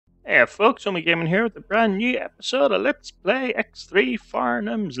Hey folks, Omi Gaming here with a brand new episode of Let's Play X3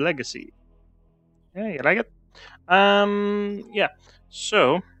 Farnham's Legacy. Yeah, you like it? Yeah.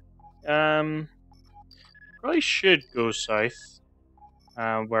 So, um, probably should go south,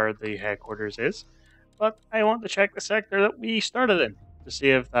 where the headquarters is, but I want to check the sector that we started in to see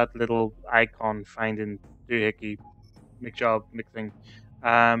if that little icon finding doohickey McJob McThing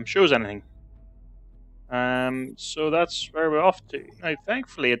shows anything. So that's where we're off to. Now,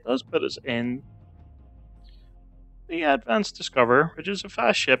 thankfully, it does put us in the Advanced Discoverer, which is a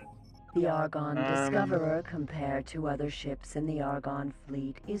fast ship. The Argon Um, Discoverer, compared to other ships in the Argon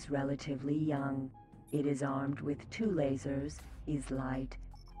fleet, is relatively young. It is armed with 2 lasers, is light.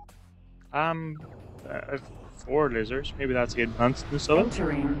 Um, uh, 4 lasers. Maybe that's the advancedness of it.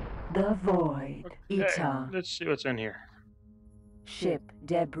 Entering the Void. Okay, Ita. let's see what's in here. Ship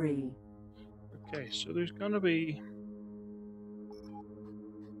debris. Okay, so there's gonna be.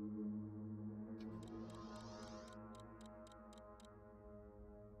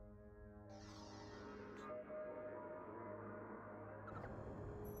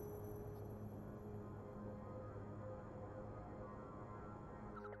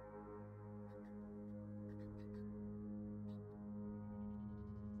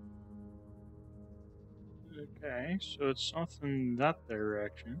 Okay, so it's something that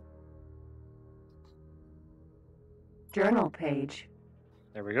direction. Journal page.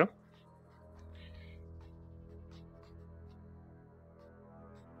 There we go.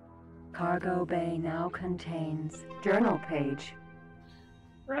 Cargo bay now contains. Journal page.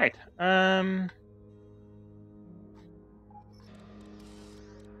 Right.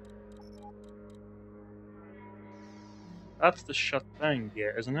 That's the shutdown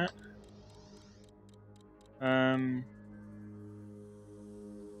gear, isn't it? Um.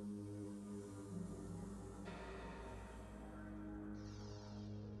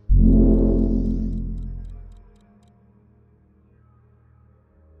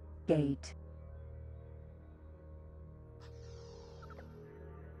 Gate.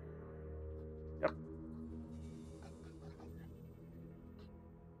 Yep.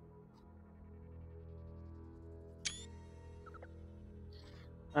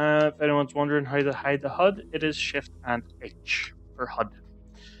 If anyone's wondering how to hide the HUD, it is Shift and H for HUD.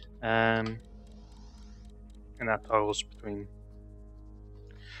 Um, and that toggles between.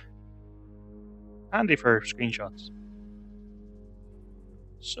 Handy for screenshots.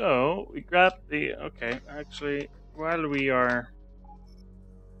 So we grab the. Okay, actually, while we are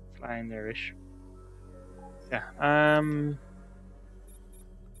flying there-ish, yeah.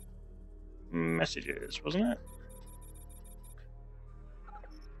 Messages, wasn't it?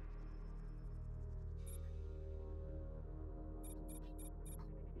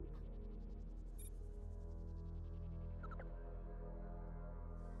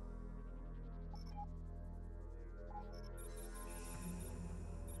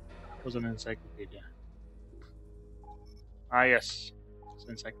 Was an encyclopedia. Ah, yes, it's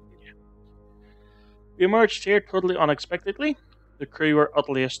an encyclopedia. We emerged here totally unexpectedly. The crew were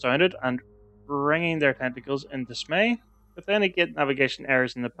utterly astounded and wringing their tentacles in dismay. With any gate navigation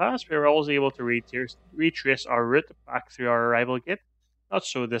errors in the past, we were always able to retrace our route back through our arrival gate. Not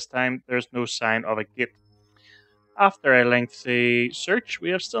so this time, there's no sign of a gate. After a lengthy search,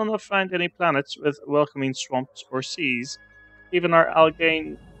 we have still not found any planets with welcoming swamps or seas. Even our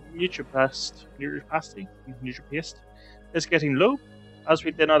algae nutripaste is getting low, as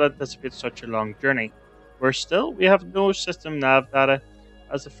we did not anticipate such a long journey. Worse still, we have no system nav data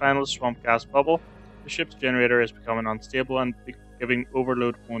as the final swamp gas bubble. The ship's generator is becoming unstable and giving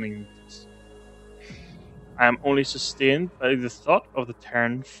overload warnings. I am only sustained by the thought of the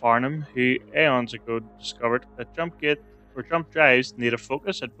Terran Farnham, who aeons ago discovered that jump drives need a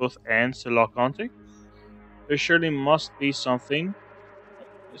focus at both ends to lock onto. There surely must be something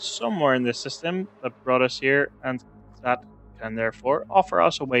somewhere in the system that brought us here, and that can therefore offer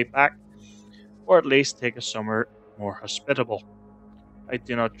us a way back, or at least take us somewhere more hospitable. I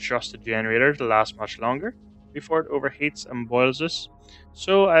do not trust the generator to last much longer before it overheats and boils us,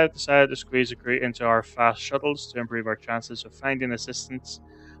 so I have decided to squeeze a crew into our fast shuttles to improve our chances of finding assistance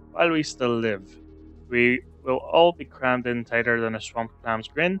while we still live. We will all be crammed in tighter than a swamp clam's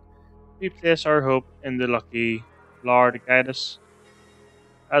grin. We place our hope in the lucky Lard to guide us,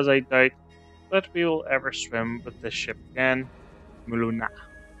 as I doubt that we will ever swim with this ship again. Muluna.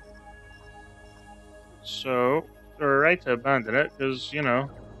 So, we're right to abandon it, because,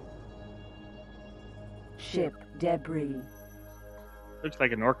 Ship debris. looks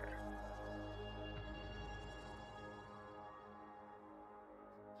like an orca.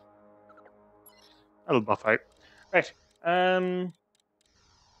 That'll buff out. Right. Um.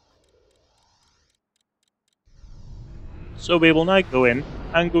 So we will now go in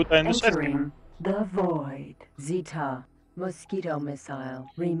and go down the side gate. Entering the void. Zeta. Mosquito missile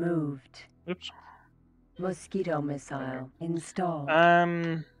removed. Oops. Mosquito missile installed.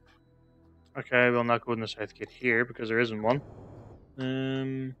 Okay, we'll not go in the south gate here because there isn't one.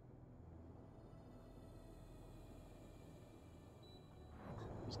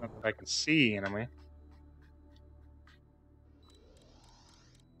 It's not that I can see anyway.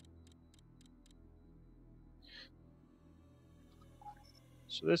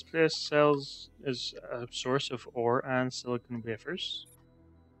 So this place is a source of ore and silicon wafers.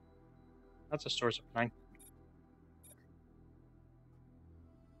 That's a source of plank.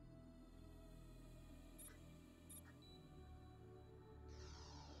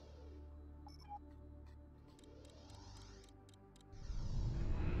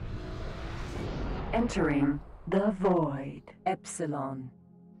 Entering the void. Epsilon.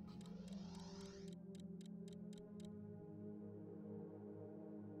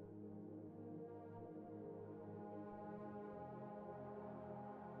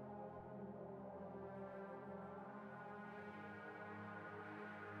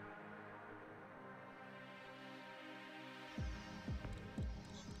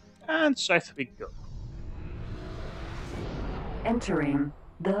 And south we go. Entering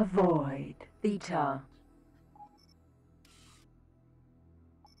the void. Theta.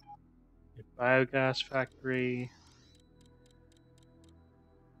 A biogas factory.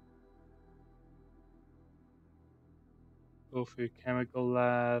 Tofu chemical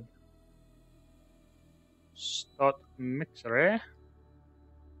lab. Stot mixer, eh?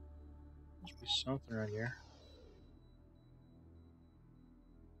 Must be something around here.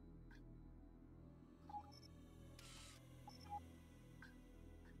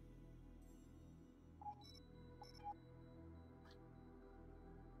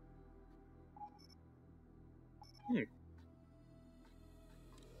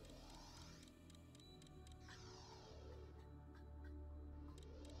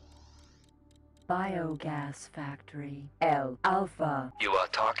 Biogas factory. L Alpha. You are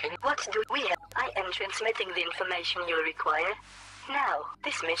talking? What do we have? I am transmitting the information you require. Now,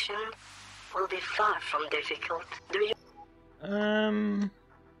 this mission will be far from difficult. Do you?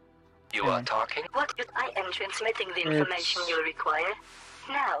 You are talking? What? I am transmitting the information you require.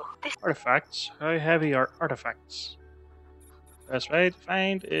 Now, this. Artifacts. How heavy are artifacts? Best way to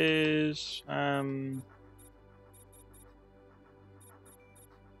find is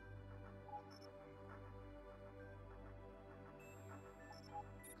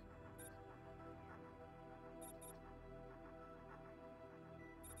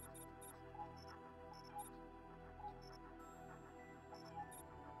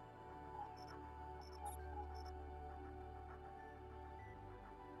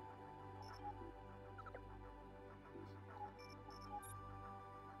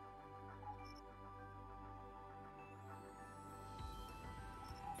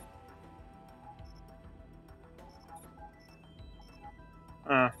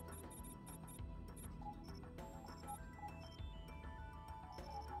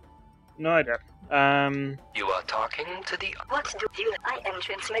no idea. You are talking to the... What do you? I am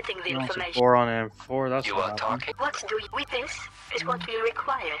transmitting the No, it's a information. 4 on M4. That's You what are happened. talking? What do you? With this is what we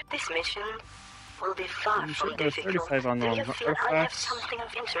require. This mission will be far You from should have difficult. 35 on Do you the feel I have artifacts. something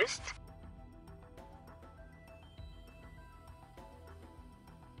of interest?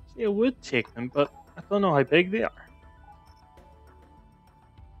 See, I would take them, but I don't know how big they are.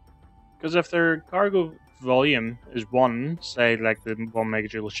 Because if their cargo volume is 1, say like the 1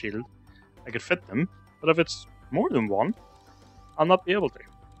 megajoule shield, I could fit them. But if it's more than 1, I'll not be able to.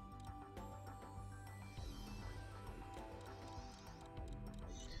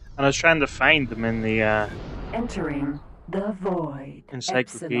 And I was trying to find them in the Entering the void.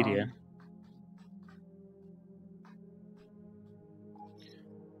 encyclopedia. Epsilon.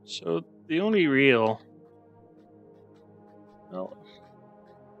 So the only real... Well,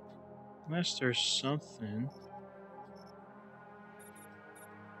 unless there's something...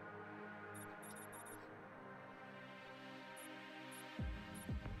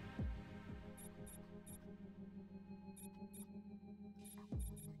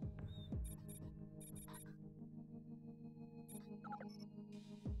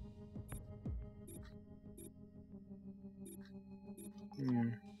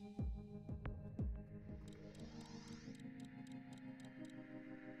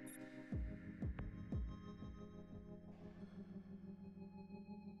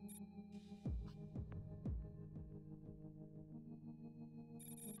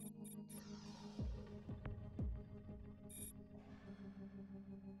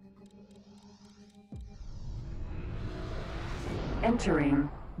 Entering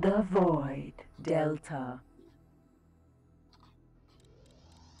the void. Delta.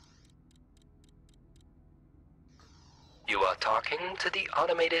 You are talking to the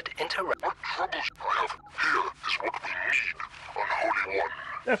automated interrupt. What troubles I have here is what we need, unholy one.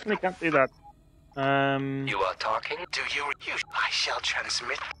 Definitely can't do that. You are talking. Do you? I shall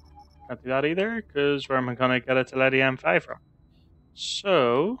transmit. Can't do that either, because where am I gonna get a Teledi M5 from?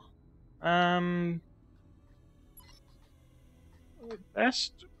 So,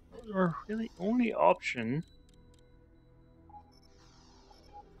 best or really only option.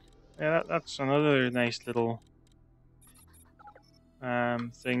 Yeah, that's another nice little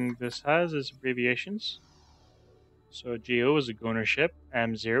thing this has is abbreviations. So GO is a gunner ship,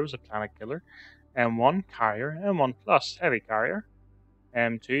 M0 is a planet killer, M1 carrier, M1 plus heavy carrier,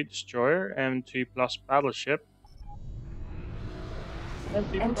 M2 destroyer, M2 plus battleship,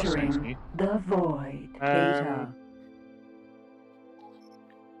 M2 plus Entering the void. Beta.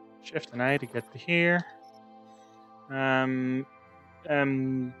 Shift and I to get to here. M3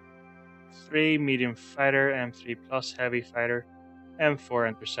 medium fighter, M3 plus heavy fighter, M4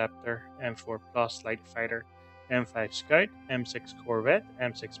 interceptor, M4 plus light fighter, M5 scout, M6 corvette,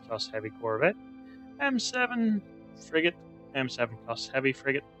 M6 plus heavy corvette, M7 frigate, M7 plus heavy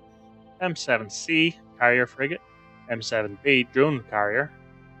frigate, M7C carrier frigate, M7B drone carrier,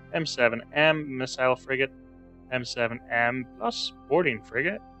 M7M missile frigate, M7M plus boarding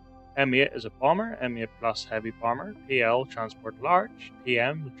frigate, M8 is a bomber, M8 plus heavy bomber, PL transport large,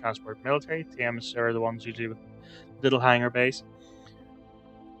 PM transport military, TMs are the ones usually with little hangar base,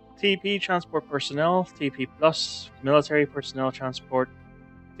 TP transport personnel, TP plus military personnel transport,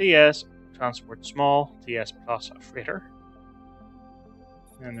 TS transport small, TS plus freighter,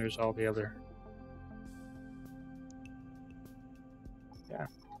 and there's all the other. Yeah.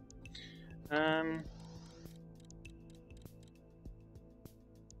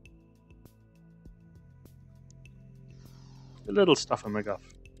 The little stuff in my guff.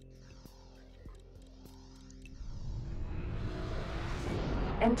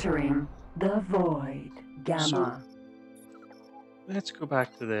 Entering the void. Gamma. So, let's go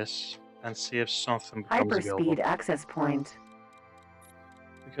back to this and see if something becomes available. Hyperspeed access point.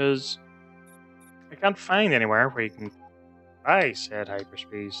 Because I can't find anywhere where you can buy said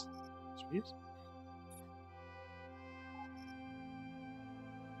hyperspeed. Speeds?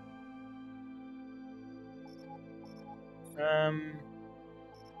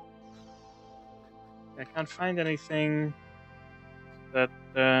 I can't find anything that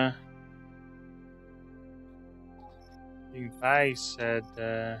you can buy said.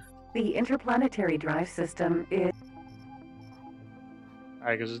 The interplanetary drive system is.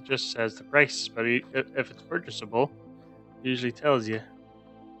 Because it just says the price, but if it's purchasable, it usually tells you.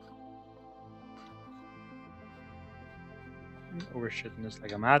 I'm overshooting this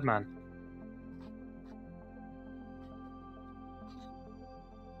like a madman.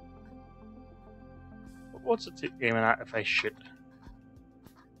 What's it aiming at if I shoot?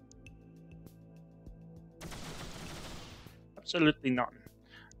 Absolutely nothing.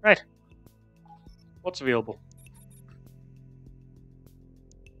 Right. What's available?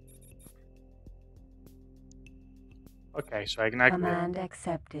 Okay, so I can activate. Command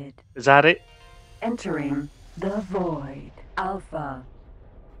accepted. Is that it? Entering the void. Alpha.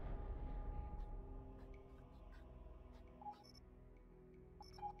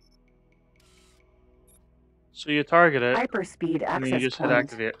 So you target it, Hyperspeed and then you access just hit point.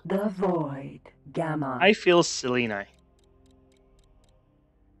 activate. The void. Gamma. I feel silly now.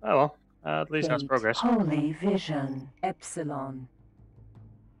 Oh well, at least that's Gate. progress. Holy vision. Epsilon.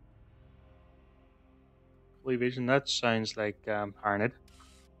 Holy vision, that sounds like Paranid.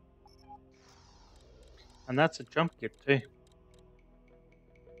 And that's a jump gate too.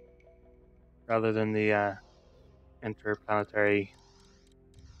 Rather than the interplanetary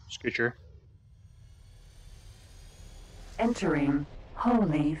scooter. Entering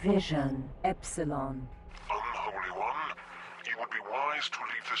Holy Vision. Epsilon. Unholy one, you would be wise to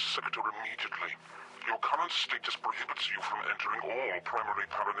leave this sector immediately. Your current status prohibits you from entering all primary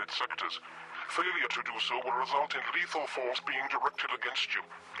Paranid sectors. Failure to do so will result in lethal force being directed against you.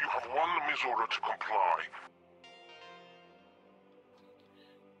 You have 1 Missouri to comply.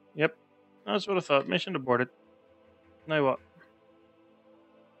 Yep, that's what I thought. Mission aborted. Now what?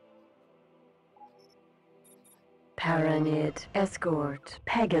 Paranid. Escort.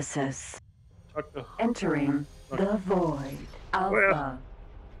 Pegasus. Talk to... Entering the void. Alpha. Well,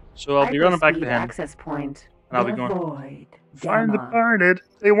 so I'll be running back to Hyperspeed him. access point. And I'll be The going, void. find the Gamma. Paranid.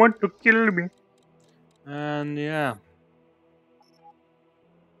 They want to kill me. And yeah.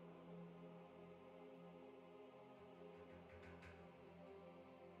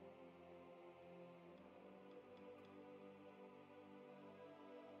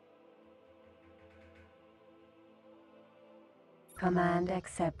 Command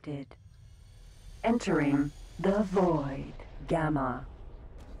accepted. Entering the void. Gamma.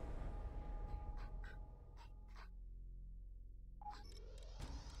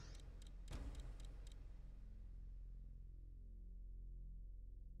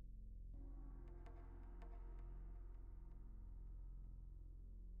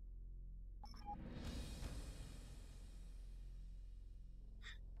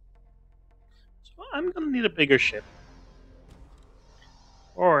 So I'm gonna need a bigger ship.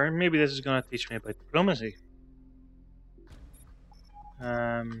 Or maybe this is gonna teach me about diplomacy.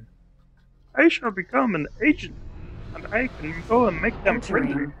 I shall become an agent, and I can go and make them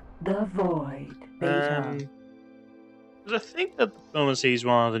friendly. Entering the void. Beta. Because I think that diplomacy is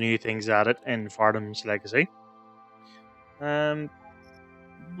one of the new things added in Farnham's legacy. But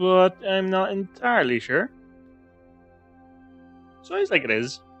I'm not entirely sure. Sounds like it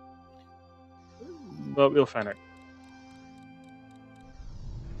is. But we'll find out.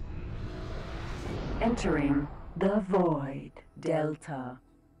 Entering the void. Delta.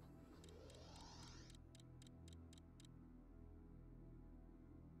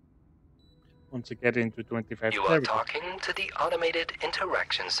 Once I get into 25. You are talking to the automated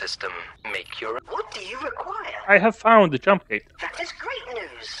interaction system. Make your... What do you require? I have found the jump gate. That is great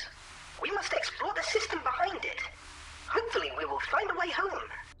news. We must explore the system behind it. Hopefully we will find a way home.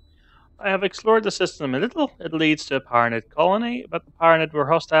 I have explored the system a little. It leads to a Paranid colony, but the Paranid were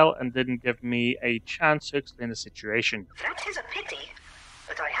hostile and didn't give me a chance to explain the situation. That is a pity,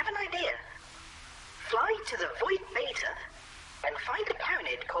 but I have an idea. Fly to the Void Beta and find a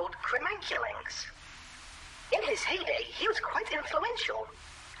Paranid called Cremanculanx. In his heyday, he was quite influential,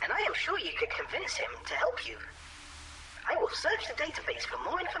 and I am sure you could convince him to help you. I will search the database for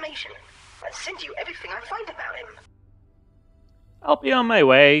more information and send you everything I find about him. I'll be on my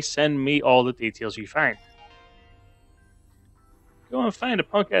way. Send me all the details you find. Go and find a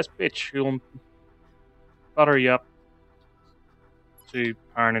punk-ass bitch who'll butter you up to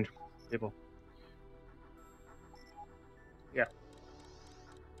Paranid people. Yeah.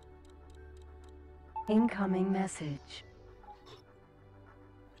 Incoming message.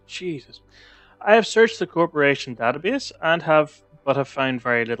 Jesus. I have searched the corporation database and have found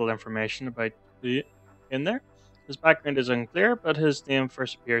very little information about the in there. His background is unclear, but his name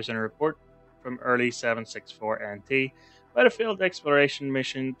first appears in a report from early 764 NT about a failed exploration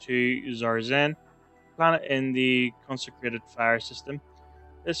mission to Zarzen, a planet in the consecrated fire system.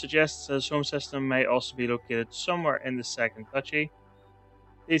 This suggests his home system may also be located somewhere in the Second Duchy.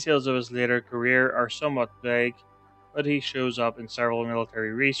 Details of his later career are somewhat vague, but he shows up in several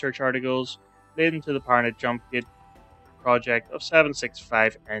military research articles leading to the Paranid Jump Gate project of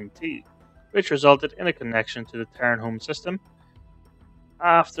 765 NT, which resulted in a connection to the Terran home system.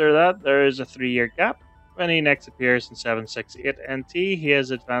 After that, there is a 3-year gap. When he next appears in 768 NT, he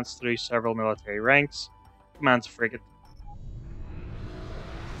has advanced through several military ranks, commands a frigate.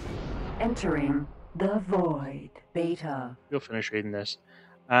 Entering the void. Beta. You'll finish reading this.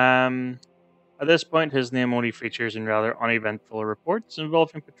 At this point, his name only features in rather uneventful reports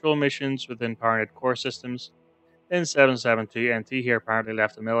involving patrol missions within Paranid core systems. In 772 NT, he apparently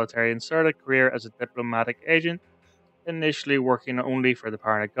left the military and started a career as a diplomatic agent, initially working only for the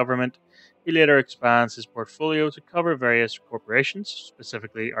Paranid government. He later expands his portfolio to cover various corporations,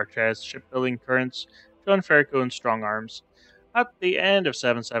 specifically Artes Shipbuilding Currents, John Ferrico, and Strong Arms. At the end of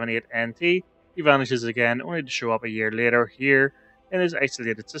 778 NT, he vanishes again, only to show up a year later here in his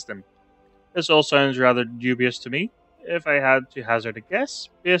isolated system. This all sounds rather dubious to me, if I had to hazard a guess,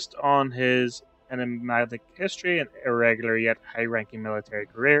 based on his enigmatic history and irregular yet high-ranking military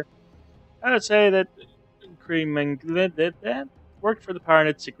career. I would say that Cremanglid worked for the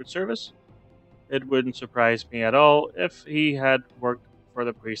Paranid Secret Service. It wouldn't surprise me at all if he had worked for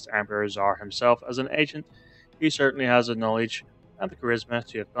the Priest Emperor Tsar himself as an agent. He certainly has the knowledge and the charisma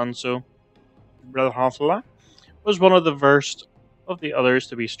to have done so. Brother Hansela was one of the first of the others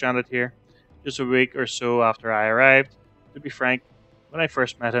to be stranded here, just a week or so after I arrived. To be frank, when I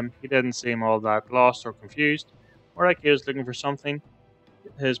first met him, he didn't seem all that lost or confused, or like he was looking for something.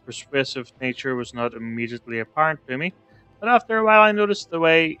 His persuasive nature was not immediately apparent to me, but after a while I noticed the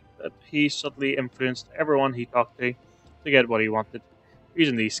way that he subtly influenced everyone he talked to get what he wanted.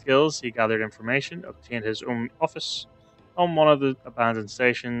 Using these skills, he gathered information, obtained his own office on one of the abandoned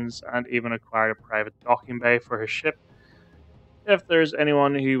stations, and even acquired a private docking bay for his ship. If there's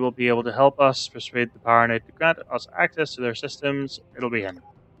anyone who will be able to help us persuade the Paranid to grant us access to their systems, it'll be him.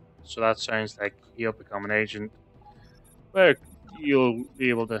 So that sounds like he'll become an agent where you'll be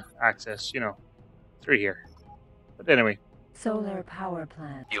able to access, through here. But anyway. Solar power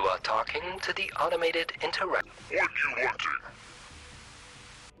plant. You are talking to the automated interaction. What do you want to?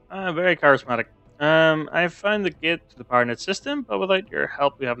 Very charismatic. I've found the gate to the Paranid system, but without your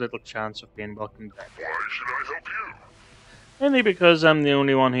help, we have little chance of being welcomed back. Why should I help you? Mainly because I'm the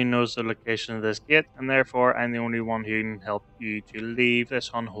only one who knows the location of this gate, and therefore I'm the only one who can help you to leave this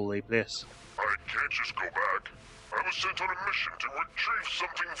unholy place. I can't just go back. I was sent on a mission to retrieve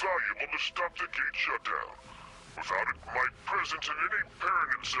something valuable to stop the gate shutdown. Without it, my presence in any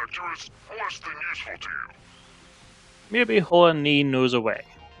Paranid sector is less than useful to you. Maybe Hoa Ni knows a way.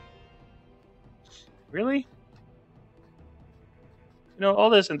 Really? You know, all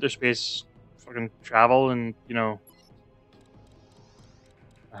this interspace fucking travel and, you know,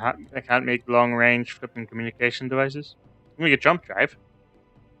 I can't make long-range flipping communication devices. I can make a jump drive.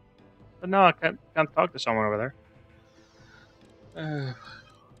 But no, I can't talk to someone over there.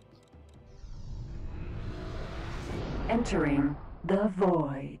 Entering the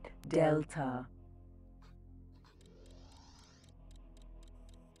void. Delta.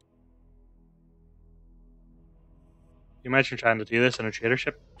 You imagine trying to do this in a trader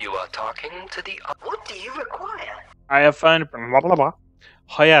ship? You are talking to the... What do you require? I have found blah blah blah.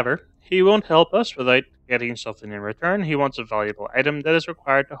 However, he won't help us without getting something in return. He wants a valuable item that is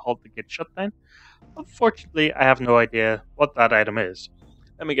required to halt the gate shutdown. Unfortunately, I have no idea what that item is.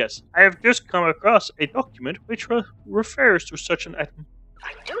 Let me guess. I have just come across a document which refers to such an item.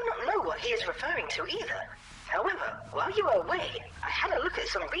 I do not know what he is referring to either. However, while you were away, I had a look at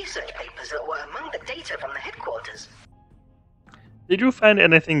some research papers that were among the data from the headquarters. Did you find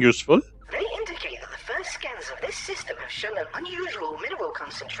anything useful? They indicate that the first scans of this system have shown an unusual mineral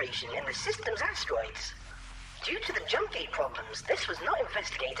concentration in the system's asteroids. Due to the jump gate problems, this was not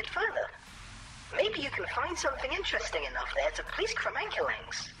investigated further. Maybe you can find something interesting enough there to please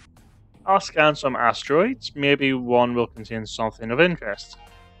Crimanculings. I'll scan some asteroids. Maybe one will contain something of interest.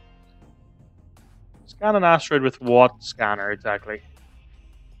 Scan an asteroid with what scanner exactly?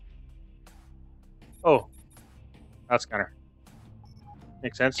 Oh, that scanner.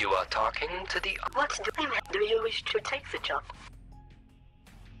 Makes sense. You are talking to the... What do you wish to take the job?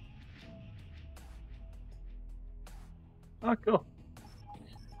 Oh, cool.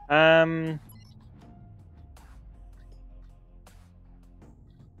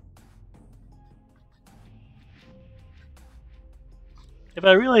 If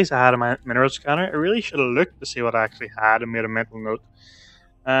I realized I had a mineral scanner, I really should have looked to see what I actually had and made a mental note.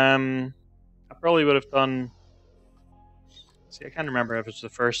 I probably would have done... See, I can't remember if it's the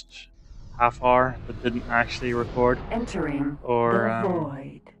first half hour that didn't actually record. Entering Or, the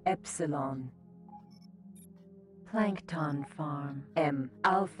void. Epsilon. Plankton Farm. M.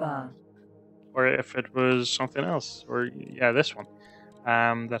 Alpha. Or if it was something else. Or, yeah, this one.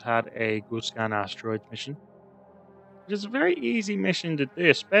 That had a go scan asteroid mission. Which is a very easy mission to do,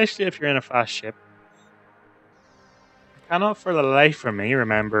 especially if you're in a fast ship. I cannot for the life of me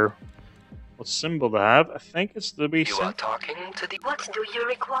remember what symbol to have. I think it's the wee You are talking to the... What do you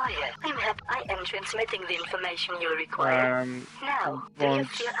require? I am transmitting the information you require. Now, do you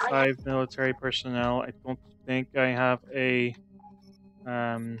feel 5 military personnel. I don't think I have a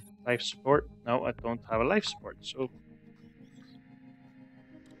life support. No, I don't have a life support. So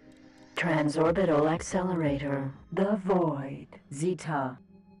Transorbital accelerator. The void. Zeta.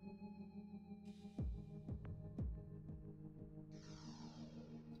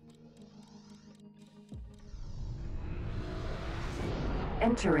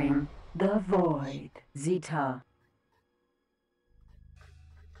 Entering the void. Zeta.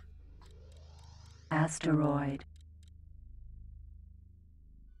 Asteroid.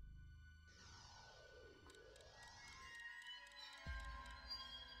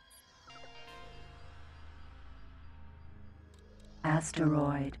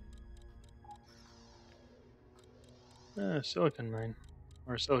 Asteroid. silicon mine.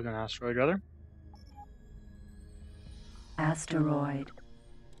 Or silicon asteroid, rather. Asteroid.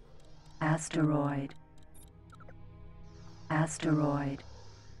 Asteroid. Asteroid.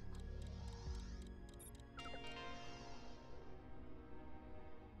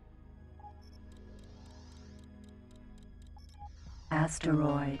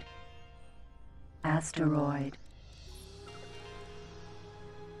 Asteroid. Asteroid.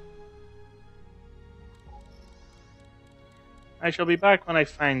 I shall be back when I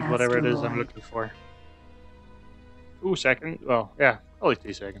find whatever it is I'm Asteroid. looking for. 2 seconds. Well, yeah, probably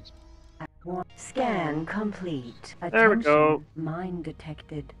 2 seconds. Scan complete. There we go. Attention, mine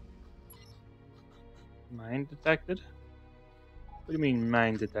detected. Mine detected? What do you mean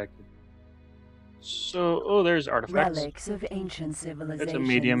mine detected? So, oh, there's artifacts. Relics of ancient civilizations. It's a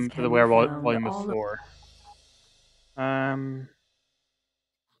medium for can the be werewolf found volume of all 4.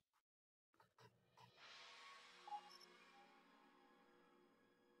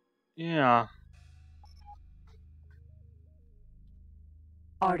 Yeah.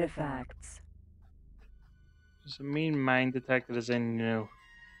 Artifacts. Does it mean mine detected as in,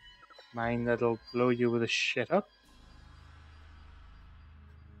 mine that'll blow you with a shit up?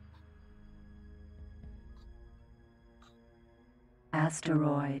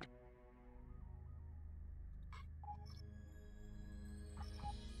 Asteroid.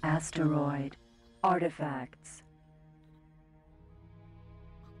 Asteroid. Artifacts.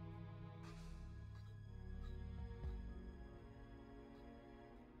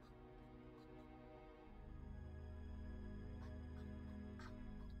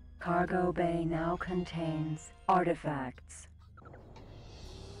 Cargo bay now contains artifacts.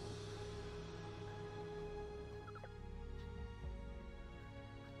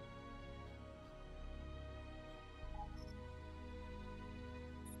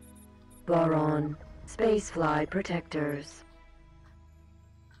 Boron. Spacefly protectors.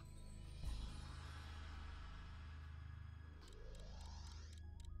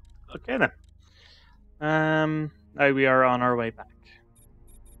 Okay then. Now we are on our way back.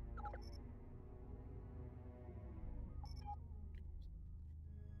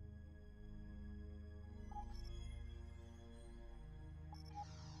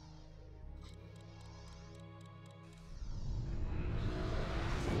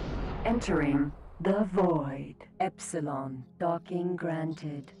 Entering the void. Epsilon. Docking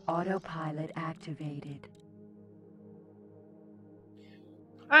granted. Autopilot activated.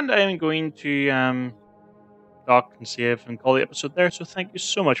 And I'm going to dock and save and call the episode there. So thank you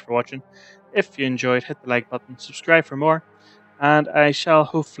so much for watching. If you enjoyed, hit the like button, subscribe for more, and I shall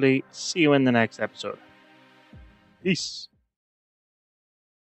hopefully see you in the next episode. Peace.